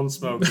Grandma and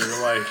smoke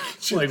her,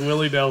 like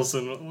Willie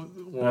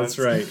Nelson once. That's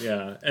right,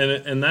 yeah.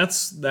 And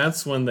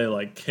that's when they,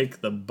 like,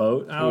 kick the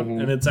boat out,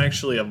 and it's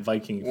actually a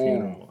Viking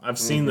funeral. I've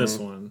seen this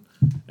one,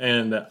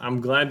 and I'm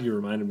glad you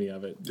reminded me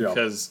of it,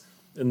 because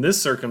in this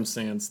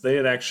circumstance, they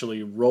had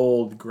actually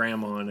rolled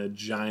Grandma in a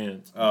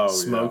giant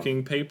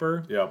smoking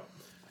paper. Yep.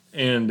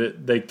 And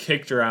they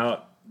kicked her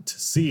out to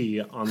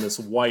sea on this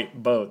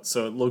white boat,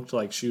 so it looked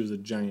like she was a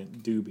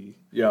giant doobie,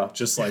 Yeah.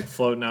 just like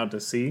floating out to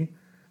sea.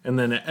 And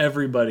then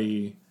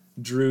everybody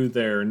drew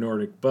their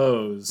Nordic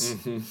bows,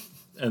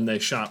 and they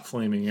shot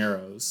flaming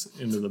arrows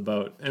into the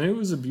boat, and it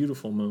was a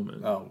beautiful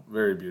moment. Oh,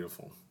 very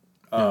beautiful.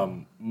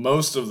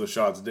 Most of the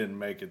shots didn't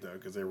make it though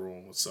because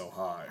everyone was so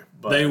high.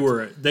 But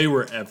They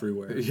were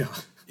everywhere. yeah,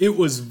 It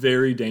was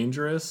very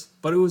dangerous,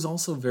 but it was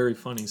also very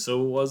funny.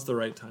 So it was the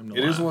right time to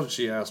it laugh. is what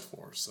she asked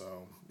for.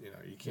 So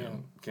you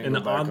can't An go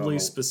back on oddly the-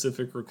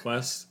 specific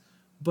request,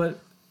 but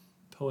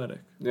poetic.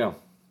 Yeah.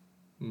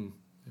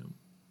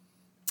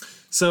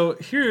 So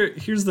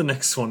here's the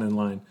next one in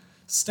line.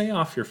 Stay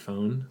off your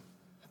phone.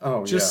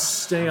 Oh,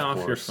 Just stay of off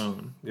your course.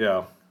 phone.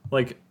 Yeah.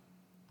 Like,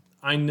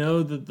 I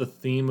know that the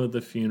theme of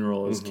the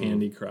funeral is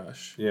Candy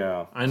Crush.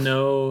 Yeah. I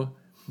know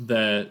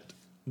that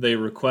they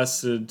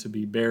requested to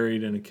be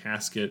buried in a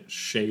casket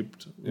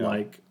shaped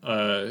like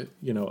a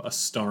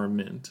star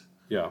mint.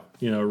 Yeah.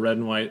 Red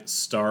and white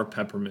star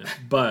peppermint.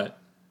 But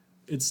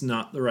it's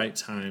not the right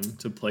time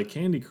to play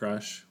Candy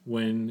Crush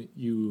when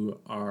you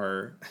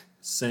are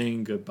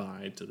saying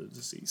goodbye to the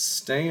deceased.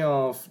 Stay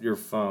off your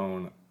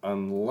phone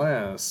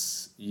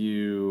unless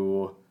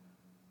you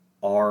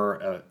are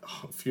a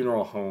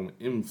funeral home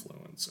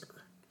influencer.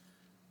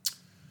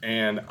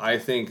 And I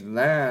think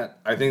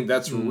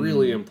that's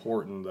really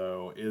important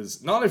though,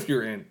 is not if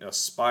you're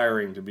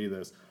aspiring to be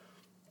this.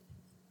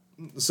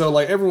 So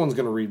like everyone's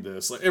going to read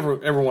this, like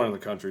everyone in the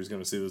country is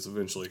going to see this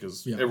eventually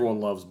because everyone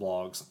loves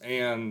blogs,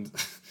 and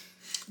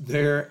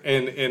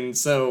and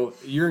so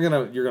you're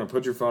gonna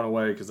put your phone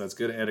away because that's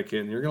good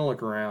etiquette, and you're gonna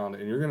look around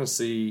and you're gonna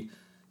see,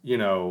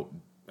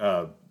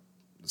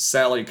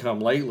 Sally come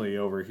lately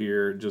over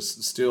here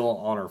just still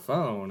on her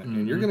phone,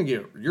 and you're gonna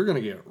get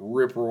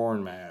rip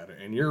roaring mad,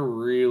 and you're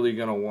really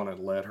gonna want to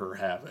let her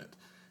have it.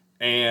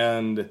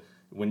 And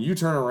when you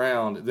turn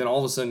around, then all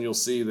of a sudden you'll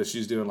see that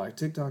she's doing like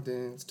TikTok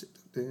dance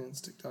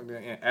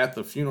at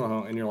the funeral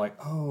home, and you're like,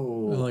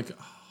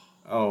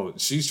 oh,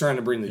 she's trying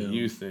to bring the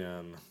youth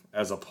in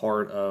as a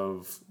part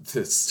of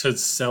this to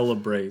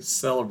celebrate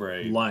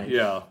life.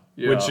 Yeah.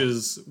 Which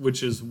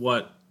is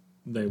what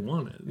they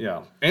wanted.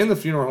 Yeah. And the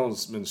funeral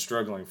home's been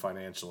struggling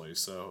financially,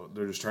 so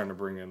they're just trying to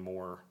bring in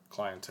more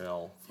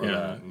clientele for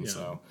that. And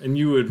and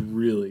you would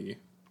really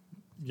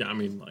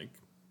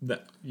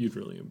that you'd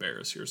really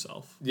embarrass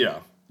yourself.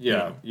 Yeah.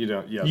 You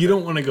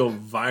don't want to go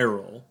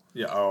viral.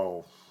 Yeah.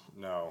 Oh,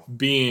 no.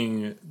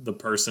 Being the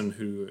person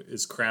who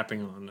is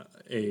crapping on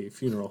a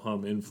funeral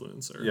home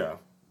influencer. Yeah.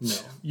 No,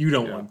 you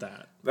don't want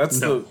that. That's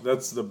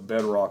the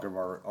bedrock of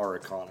our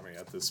economy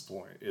at this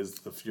point is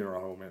the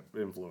funeral home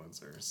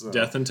influencer. So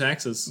death and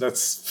taxes.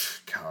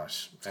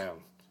 Gosh, man.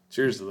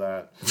 Cheers to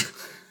that.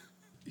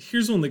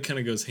 Here's one that kind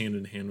of goes hand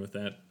in hand with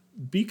that.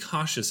 Be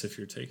cautious if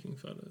you're taking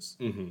photos.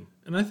 Mm-hmm.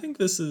 And I think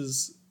this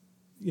is,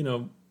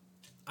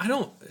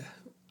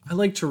 I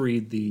like to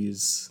read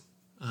these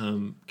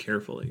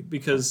carefully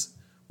because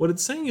what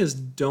it's saying is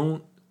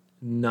don't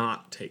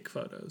not take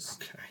photos.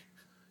 Okay.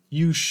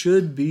 You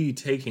should be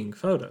taking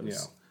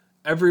photos.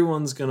 Yeah.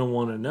 Everyone's going to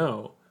want to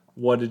know,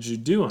 what did you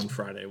do on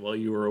Friday while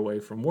you were away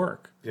from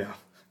work? Yeah.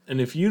 And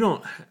if you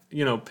don't,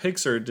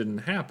 Pixar didn't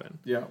happen.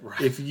 Yeah,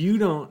 right. If you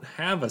don't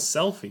have a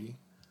selfie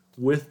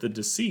with the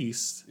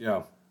deceased,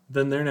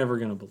 then they're never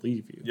going to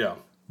believe you. Yeah.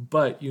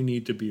 But you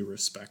need to be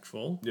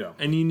respectful. Yeah.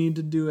 And you need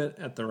to do it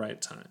at the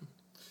right time.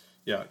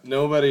 Yeah.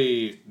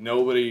 Nobody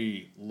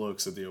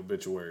looks at the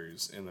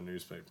obituaries in the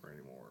newspaper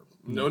anymore.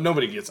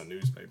 Nobody gets a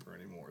newspaper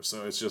anymore.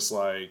 So it's just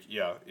like,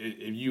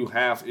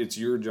 it's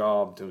your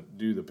job to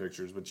do the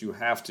pictures, but you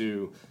have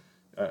to,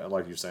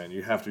 like you're saying,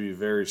 you have to be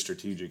very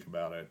strategic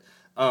about it.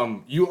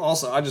 I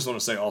just want to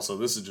say also,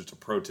 this is just a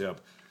pro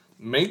tip.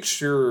 Make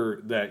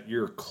sure that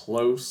you're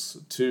close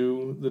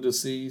to the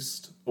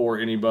deceased or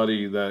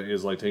anybody that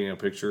is like taking a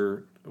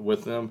picture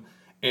with them,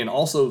 and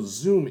also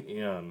zoom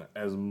in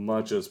as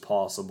much as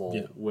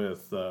possible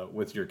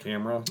with your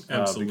camera.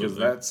 Absolutely.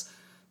 Because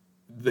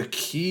the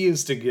key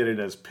is to get it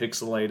as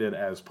pixelated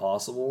as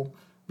possible,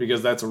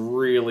 because that's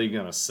really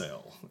going to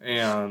sell.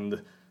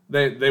 And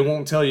they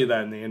won't tell you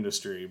that in the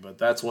industry, but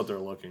that's what they're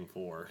looking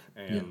for.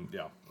 And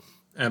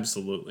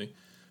Absolutely.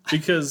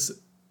 Because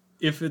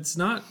if it's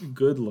not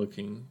good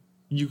looking,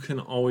 you can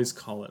always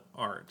call it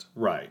art.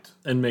 Right.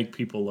 And make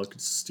people look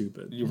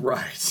stupid. You're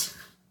right.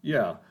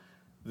 Yeah.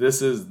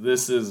 This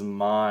is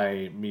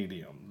my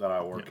medium that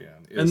I work in.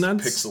 It's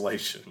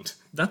pixelation.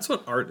 That's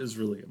what art is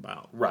really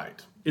about.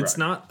 Right. It's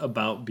not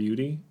about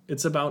beauty.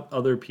 It's about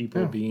other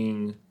people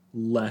being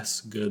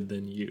less good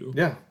than you.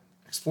 Yeah.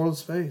 Explore the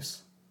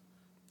space.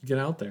 Get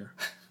out there.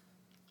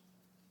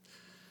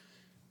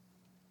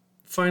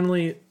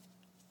 Finally,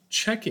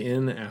 check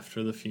in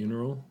after the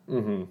funeral.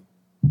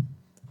 Mm-hmm.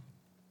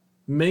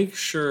 Make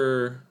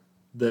sure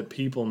that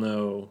people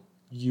know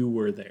you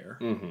were there.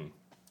 Mm-hmm.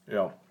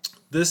 Yeah.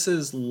 This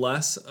is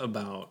less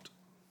about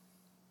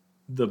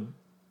the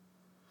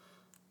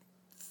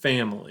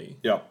family.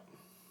 Yep.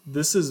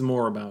 This is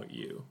more about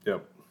you.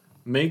 Yep.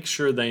 Make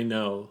sure they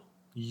know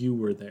you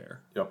were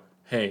there. Yep.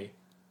 Hey,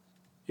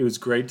 it was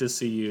great to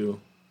see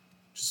you.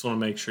 Just want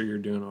to make sure you're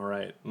doing all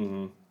right.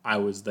 Mm-hmm. I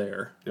was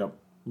there. Yep.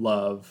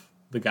 Love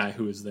the guy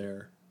who was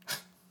there.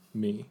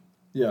 Me.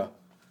 Yeah.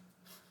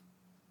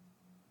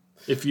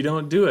 If you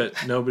don't do it,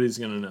 nobody's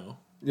going to know.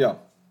 Yeah.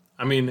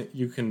 I mean,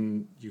 you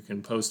can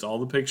post all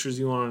the pictures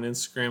you want on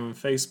Instagram and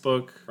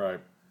Facebook. Right.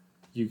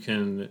 You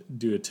can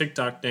do a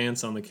TikTok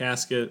dance on the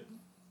casket,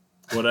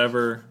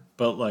 whatever.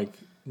 But, like,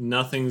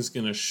 nothing's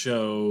going to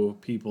show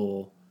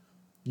people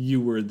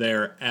you were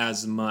there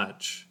as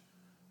much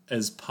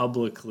as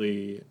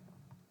publicly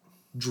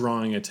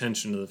drawing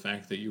attention to the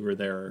fact that you were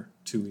there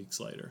 2 weeks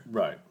later.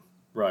 Right.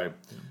 Right.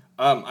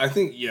 I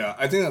think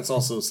that's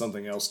also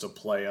something else to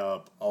play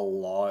up a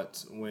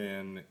lot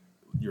when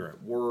you're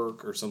at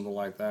work or something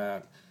like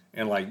that.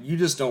 And, like, you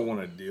just don't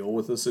want to deal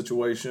with the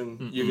situation.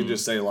 Mm-mm. You can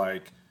just say,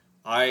 like,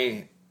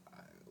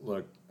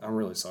 look, I'm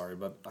really sorry,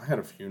 but I had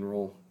a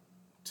funeral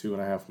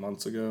 2.5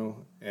 months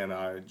ago, and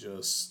it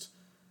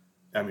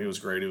was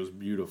great. It was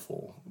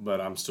beautiful,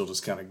 but I'm still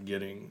just kind of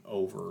getting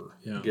over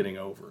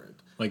it.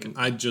 Like,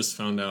 I just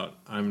found out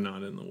I'm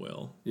not in the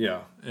will.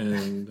 Yeah.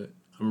 And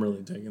I'm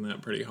really taking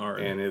that pretty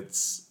hard. And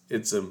it's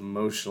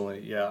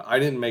emotionally, I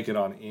didn't make it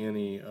on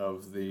any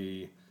of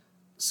the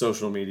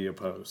social media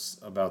posts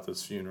about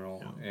this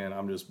funeral, and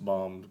I'm just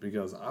bummed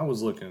because I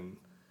was looking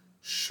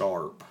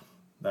sharp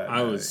that day.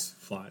 I was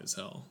fly as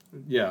hell.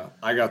 Yeah,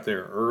 I got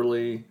there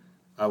early.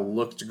 I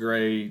looked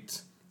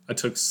great. I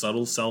took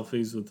subtle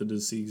selfies with the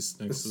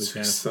deceased next to the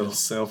casket. Subtle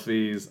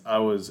selfies. I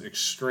was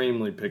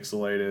extremely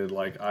pixelated.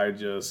 Like, I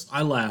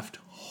laughed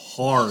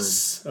hard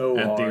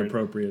at the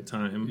appropriate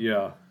time.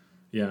 Yeah.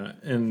 Yeah,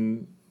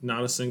 and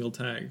not a single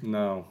tag.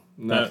 No,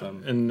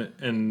 nothing.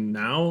 And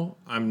now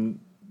I'm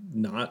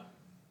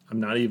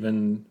not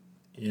even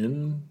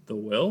in the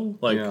will.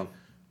 Like,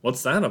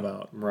 what's that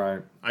about?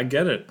 Right. I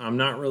get it. I'm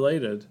not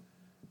related.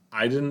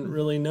 I didn't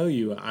really know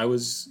you. I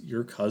was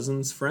your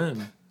cousin's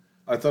friend.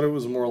 I thought it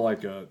was more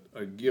like a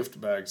gift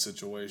bag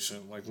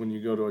situation. Like when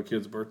you go to a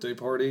kid's birthday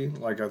party,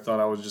 like I thought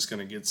I was just going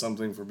to get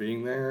something for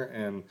being there,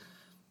 and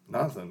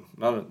nothing.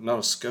 Not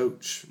a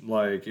scotch.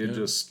 Like it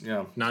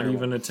Not terrible.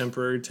 even a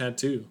temporary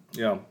tattoo.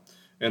 Yeah.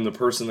 And the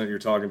person that you're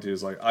talking to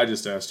is like, I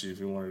just asked you if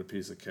you wanted a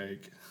piece of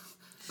cake.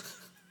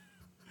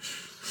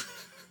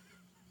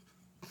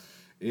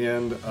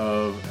 End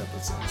of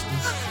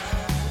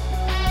episode.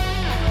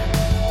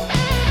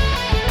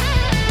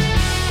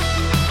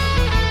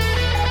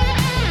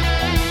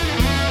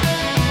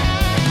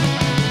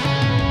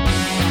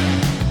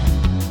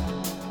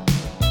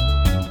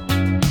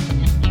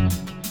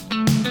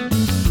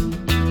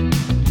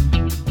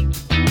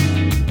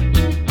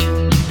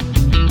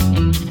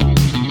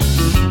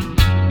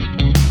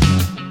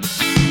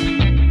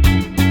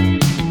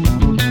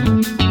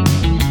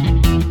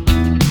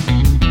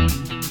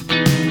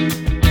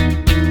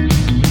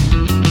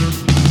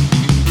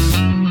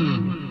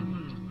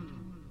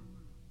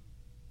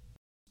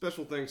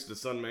 Special thanks to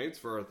Sunmates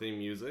for our theme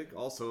music.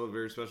 Also, a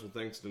very special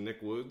thanks to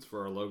Nick Woods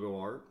for our logo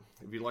art.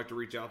 If you'd like to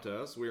reach out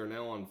to us, we are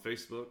now on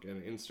Facebook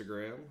and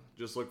Instagram.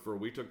 Just look for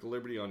We Took the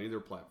Liberty on either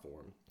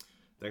platform.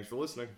 Thanks for listening.